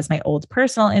what was my old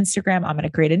personal Instagram. I'm going to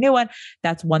create a new one.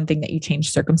 That's one thing that you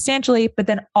change circumstantially, but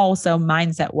then also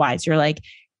mindset wise, you're like,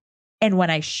 and when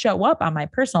I show up on my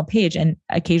personal page and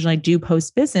occasionally do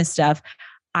post business stuff,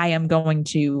 I am going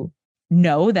to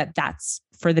know that that's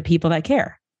for the people that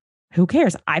care. Who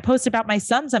cares? I post about my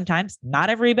son sometimes. Not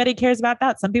everybody cares about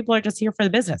that. Some people are just here for the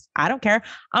business. I don't care.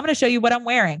 I'm going to show you what I'm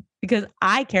wearing because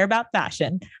I care about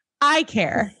fashion. I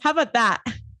care. How about that?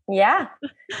 Yeah.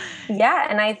 Yeah.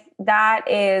 And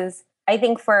I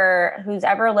think for who's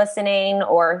ever listening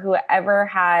or whoever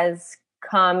has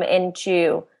come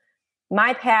into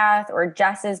my path or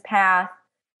Jess's path,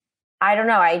 I don't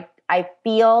know. I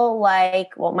feel like,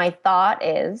 well, my thought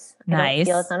is, I don't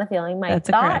feel, it's not a feeling. My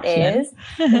thought is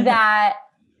that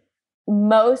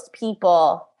most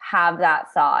people have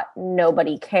that thought.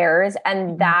 Nobody cares.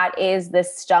 And that is the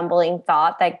stumbling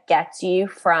thought that gets you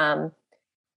from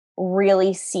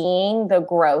really seeing the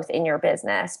growth in your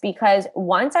business. Because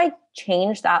once I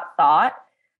change that thought,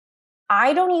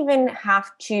 I don't even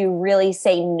have to really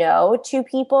say no to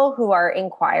people who are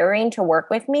inquiring to work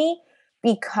with me,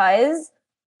 because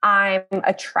I'm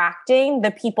attracting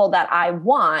the people that I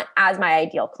want as my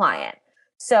ideal client.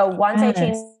 So once I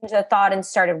changed the thought and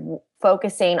started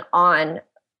focusing on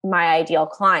my ideal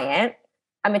client,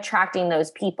 I'm attracting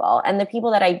those people. And the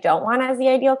people that I don't want as the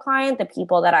ideal client, the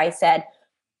people that I said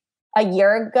a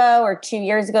year ago or 2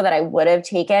 years ago that I would have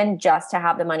taken just to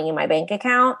have the money in my bank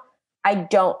account, I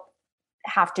don't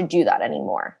have to do that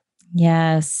anymore.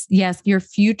 Yes. Yes. Your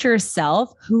future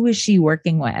self, who is she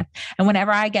working with? And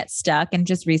whenever I get stuck, and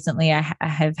just recently I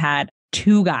have had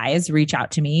 2 guys reach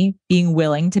out to me being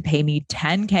willing to pay me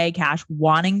 $10K cash,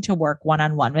 wanting to work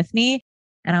one-on-one with me.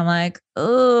 And I'm like,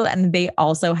 oh, and they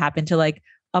also happen to like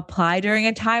apply during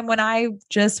a time when I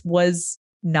just was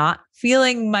not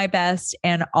feeling my best.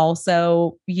 And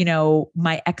also,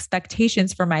 my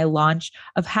expectations for my launch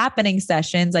of happening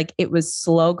sessions, like it was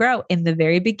slow grow in the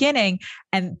very beginning.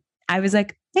 And I was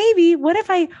like, maybe what if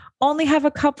I only have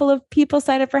a couple of people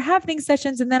sign up for happening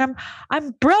sessions, and then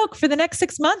I'm broke for the next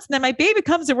 6 months, and then my baby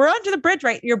comes and we're under the bridge,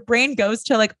 right? Your brain goes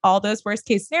to like all those worst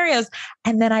case scenarios.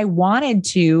 And then I wanted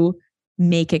to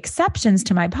make exceptions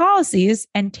to my policies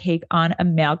and take on a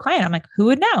male client. I'm like, who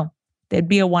would know? There'd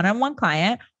be a one-on-one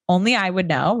client. Only I would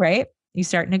know, right? You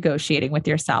start negotiating with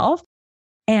yourself.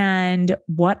 And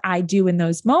what I do in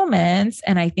those moments,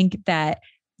 and I think that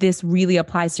this really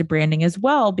applies to branding as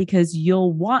well, because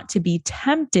you'll want to be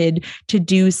tempted to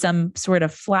do some sort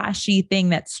of flashy thing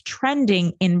that's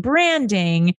trending in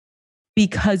branding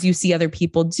because you see other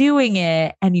people doing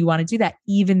it, and you want to do that,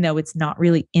 even though it's not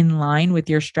really in line with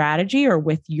your strategy or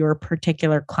with your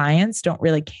particular clients don't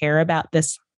really care about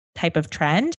this type of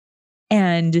trend.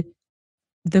 And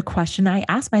the question I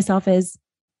ask myself is,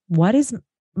 what is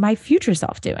my future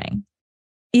self doing?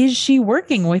 Is she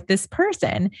working with this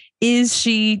person? Is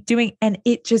she doing, and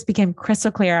it just became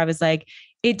crystal clear. I was like,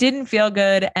 it didn't feel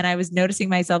good. And I was noticing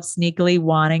myself sneakily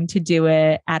wanting to do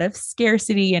it out of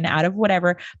scarcity and out of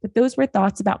whatever. But those were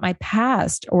thoughts about my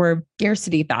past, or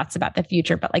scarcity thoughts about the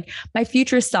future. But like my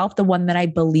future self, the one that I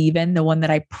believe in, the one that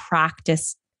I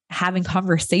practice having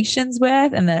conversations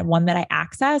with, and the one that I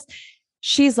access,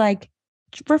 she's like,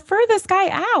 refer this guy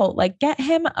out, like get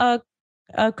him a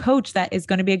coach that is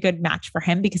going to be a good match for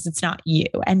him, because it's not you,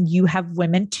 and you have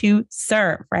women to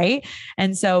serve. Right.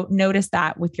 And so notice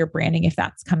that with your branding, if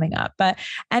that's coming up. But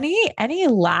any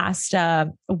last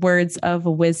words of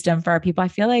wisdom for our people? I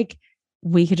feel like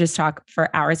we could just talk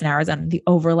for hours and hours on the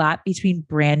overlap between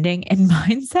branding and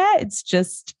mindset. It's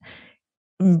just,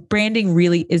 branding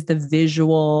really is the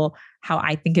visual, how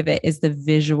I think of it is the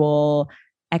visual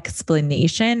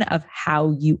explanation of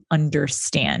how you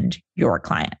understand your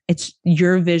client. It's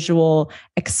your visual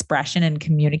expression and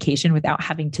communication without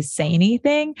having to say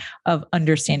anything of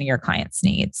understanding your client's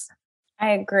needs.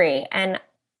 I agree. And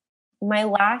my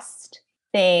last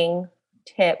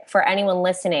tip for anyone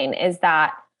listening is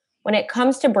that when it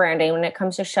comes to branding, when it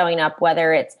comes to showing up,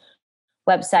 whether it's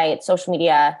website, social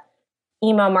media,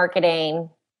 email marketing,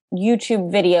 YouTube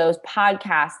videos,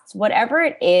 podcasts, whatever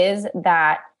it is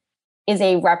that is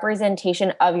a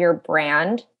representation of your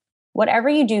brand, whatever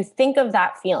you do, think of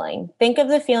that feeling. Think of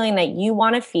the feeling that you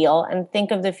want to feel, and think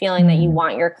of the feeling that you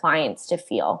want your clients to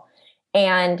feel.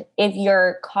 And if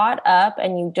you're caught up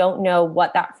and you don't know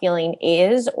what that feeling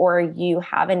is, or you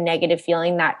have a negative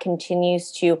feeling that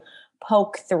continues to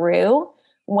poke through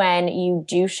when you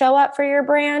do show up for your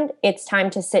brand, it's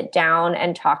time to sit down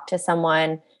and talk to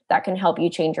someone that can help you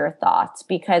change your thoughts,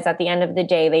 because at the end of the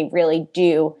day, they really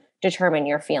do determine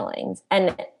your feelings,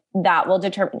 and that will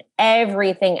determine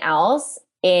everything else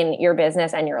in your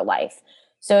business and your life.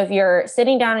 So if you're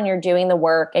sitting down and you're doing the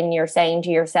work and you're saying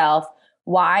to yourself,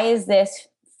 why is this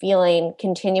feeling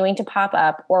continuing to pop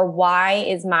up? Or why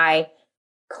is my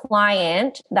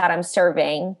client that I'm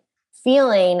serving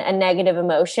feeling a negative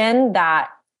emotion that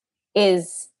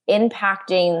is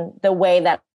impacting the way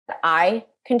that I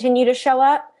continue to show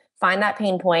up? Find that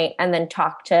pain point and then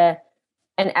talk to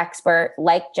an expert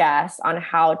like Jess on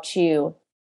how to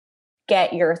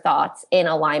get your thoughts in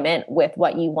alignment with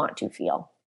what you want to feel.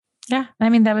 Yeah. I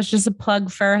mean, that was just a plug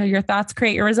for your thoughts,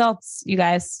 create your results, you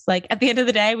guys. Like at the end of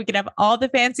the day, we could have all the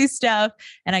fancy stuff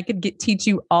and I could teach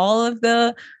you all of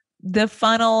the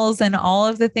funnels and all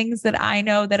of the things that I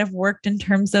know that have worked in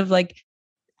terms of like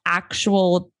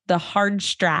the hard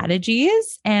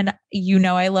strategies. And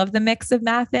I love the mix of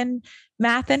math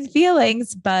and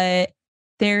feelings, but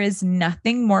there is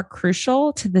nothing more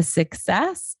crucial to the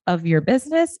success of your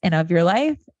business and of your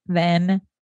life than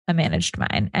a managed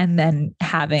mind, and then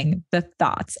having the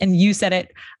thoughts. And you said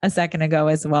it a second ago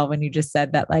as well, when you just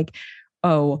said that, like,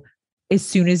 oh, as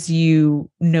soon as you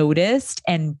noticed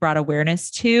and brought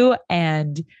awareness to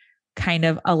and kind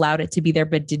of allowed it to be there,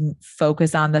 but didn't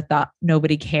focus on the thought,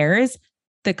 nobody cares,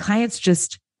 the clients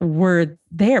just were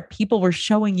there. People were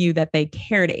showing you that they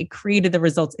cared. It created the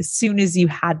results as soon as you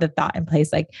had the thought in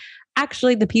place. Like,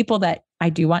 actually, the people that I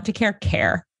do want to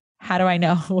care. How do I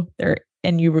know they're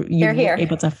you were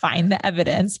able to find the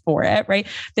evidence for it, right?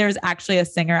 There's actually a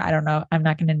singer, I don't know, I'm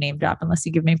not going to name drop unless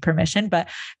you give me permission, but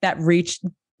that reached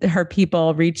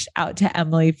out to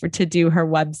Emily to do her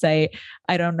website.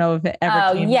 I don't know if it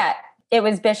ever came. Yeah. It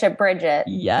was Bishop Bridget.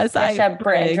 Yes. Bishop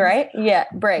Briggs, right? Yeah.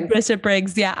 Briggs. Bishop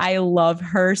Briggs. Yeah. I love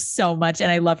her so much. And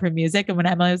I love her music. And when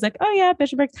Emily was like, oh yeah,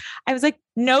 Bishop Briggs, I was like,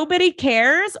 nobody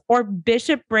cares, or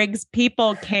Bishop Briggs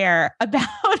people care about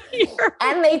your.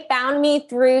 And they found me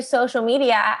through social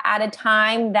media at a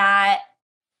time that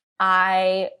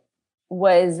I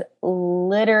was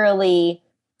literally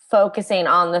focusing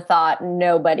on the thought,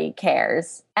 nobody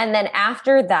cares. And then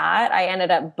after that, I ended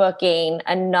up booking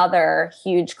another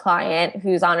huge client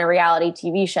who's on a reality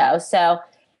TV show. So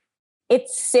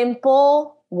it's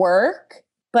simple work,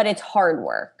 but it's hard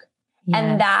work. Yes.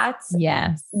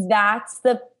 And that's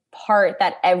the part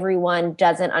that everyone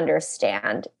doesn't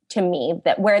understand, to me,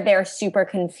 that where they're super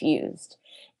confused.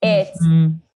 It's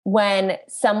when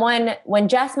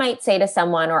Jess might say to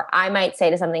someone, or I might say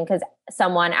to something, because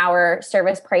our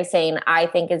service pricing, I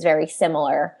think, is very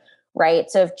similar, right?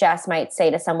 So if Jess might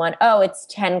say to someone, oh, it's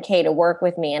 $10K to work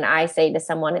with me. And I say to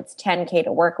someone, it's $10K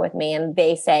to work with me. And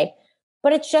they say,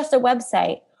 but it's just a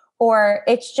website, or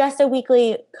it's just a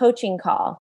weekly coaching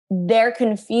call. They're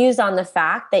confused on the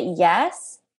fact that,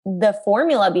 yes, the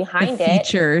formula behind the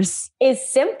features is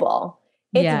simple.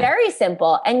 It's very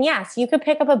simple. And yes, you could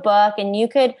pick up a book and you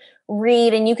could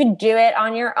read and you could do it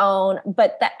on your own,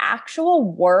 but the actual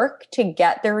work to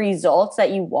get the results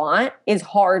that you want is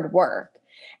hard work.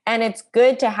 And it's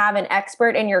good to have an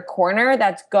expert in your corner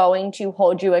that's going to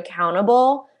hold you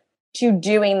accountable to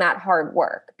doing that hard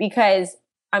work, because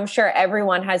I'm sure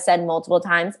everyone has said multiple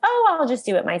times, oh, I'll just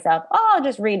do it myself. Oh, I'll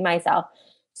just read myself.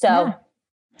 So,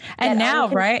 and now,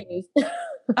 right?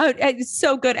 Oh, it's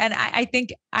so good. And I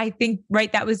think,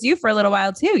 right, that was you for a little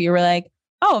while too. You were like,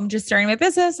 oh, I'm just starting my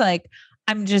business. Like,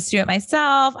 I'm just doing it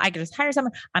myself. I could just hire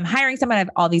someone. I'm hiring someone. I have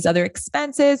all these other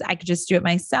expenses. I could just do it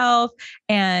myself.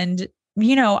 And,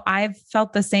 I've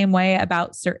felt the same way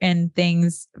about certain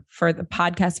things for the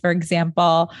podcast, for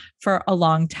example, for a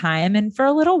long time. And for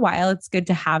a little while, it's good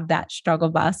to have that struggle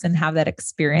bus and have that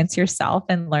experience yourself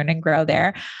and learn and grow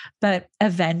there. But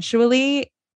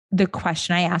eventually, the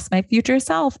question I ask my future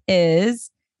self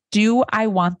is, do I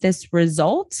want this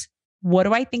result? What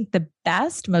do I think the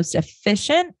best, most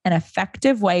efficient and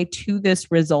effective way to this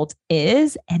result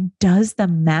is? And does the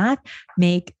math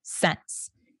make sense?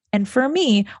 And for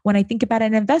me, when I think about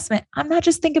an investment, I'm not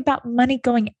just thinking about money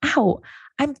going out.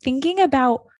 I'm thinking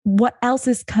about what else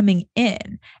is coming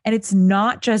in. And it's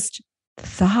not just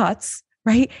thoughts,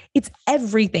 right? It's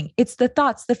everything. It's the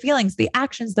thoughts, the feelings, the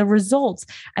actions, the results.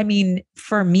 I mean,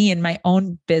 for me in my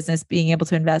own business, being able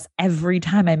to invest every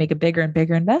time I make a bigger and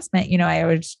bigger investment, I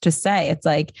would just say, it's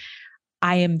like,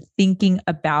 I am thinking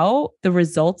about the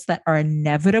results that are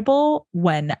inevitable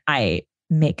when I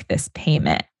make this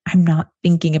payment. I'm not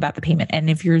thinking about the payment. And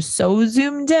if you're so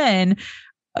zoomed in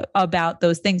about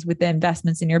those things with the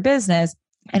investments in your business,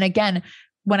 and again,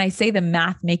 when I say the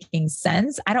math making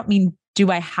sense, I don't mean,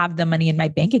 do I have the money in my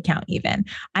bank account even?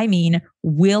 I mean,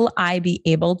 will I be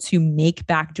able to make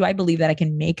back? Do I believe that I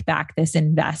can make back this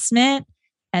investment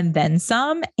and then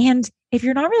some? And if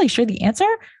you're not really sure the answer,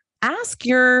 ask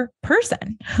your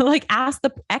person, like ask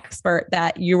the expert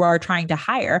that you are trying to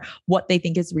hire what they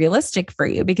think is realistic for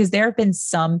you. Because there have been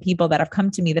some people that have come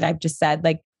to me that I've just said,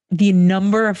 like, the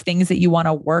number of things that you want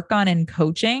to work on in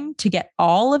coaching to get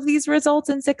all of these results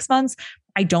in 6 months,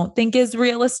 I don't think is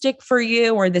realistic for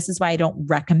you, or this is why I don't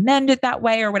recommend it that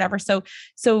way or whatever. So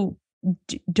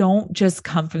don't just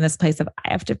come from this place of,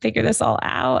 I have to figure this all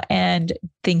out, and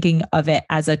thinking of it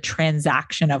as a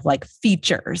transaction of like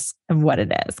features and what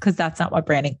it is, because that's not what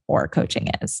branding or coaching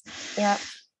is. Yeah.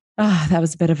 Oh, that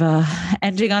was a bit of a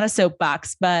ending on a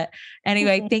soapbox. But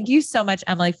anyway, thank you so much,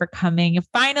 Emily, for coming.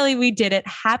 Finally, we did it.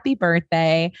 Happy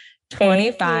birthday.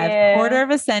 25, quarter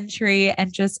of a century,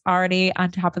 and just already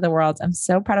on top of the world. I'm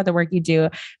so proud of the work you do.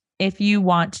 If you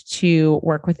want to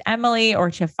work with Emily or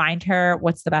to find her,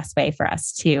 what's the best way for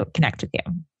us to connect with you?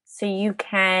 So you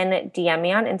can DM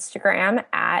me on Instagram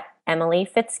at Emily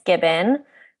Fitzgibbon,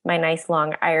 my nice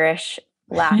long Irish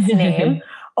last name.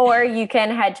 Or you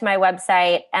can head to my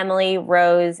website,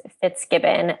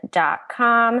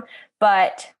 emilyrosefitzgibbon.com.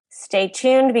 But stay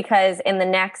tuned because in the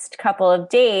next couple of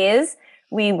days,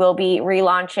 we will be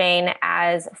relaunching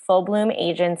as Full Bloom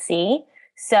Agency.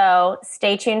 So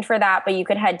stay tuned for that. But you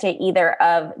could head to either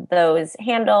of those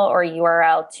handle or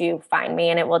URL to find me,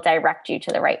 and it will direct you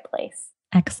to the right place.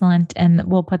 Excellent. And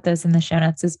we'll put those in the show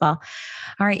notes as well.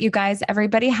 All right, you guys,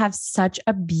 everybody have such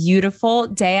a beautiful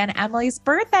day on Emily's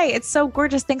birthday. It's so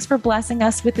gorgeous. Thanks for blessing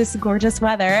us with this gorgeous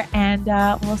weather. And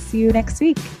we'll see you next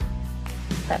week.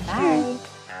 Bye-bye.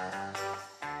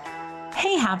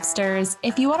 Hey, Hapsters.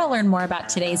 If you want to learn more about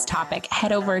today's topic,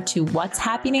 head over to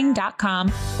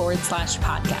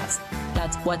whatshappening.com/podcast.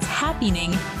 That's what's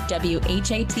happening,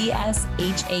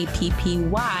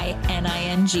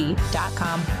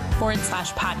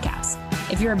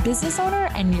 whatshappening.com/podcast. If you're a business owner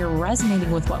and you're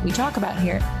resonating with what we talk about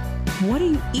here, what are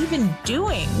you even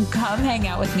doing? Come hang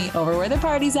out with me over where the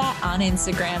party's at on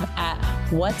Instagram at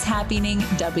What's Happening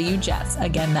WJess.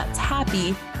 Again, that's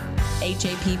happy,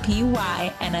 HAPPYNING,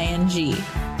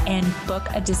 and book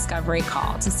a discovery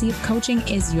call to see if coaching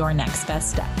is your next best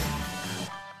step.